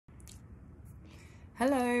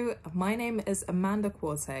Hello, my name is Amanda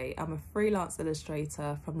Quartey. I'm a freelance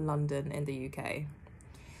illustrator from London in the UK.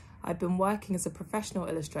 I've been working as a professional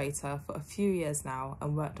illustrator for a few years now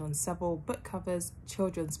and worked on several book covers,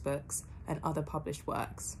 children's books, and other published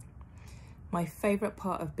works. My favourite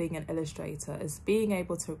part of being an illustrator is being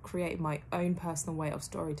able to create my own personal way of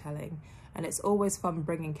storytelling, and it's always fun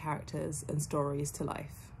bringing characters and stories to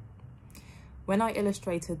life. When I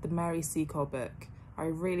illustrated the Mary Seacole book, I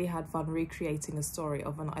really had fun recreating a story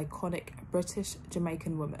of an iconic British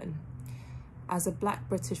Jamaican woman. As a Black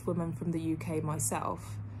British woman from the UK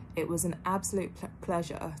myself, it was an absolute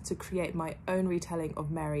pleasure to create my own retelling of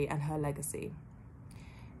Mary and her legacy.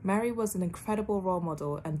 Mary was an incredible role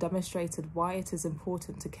model and demonstrated why it is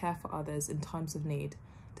important to care for others in times of need,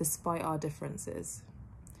 despite our differences.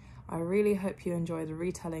 I really hope you enjoy the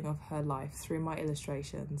retelling of her life through my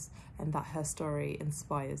illustrations and that her story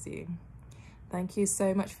inspires you. Thank you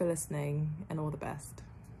so much for listening, and all the best.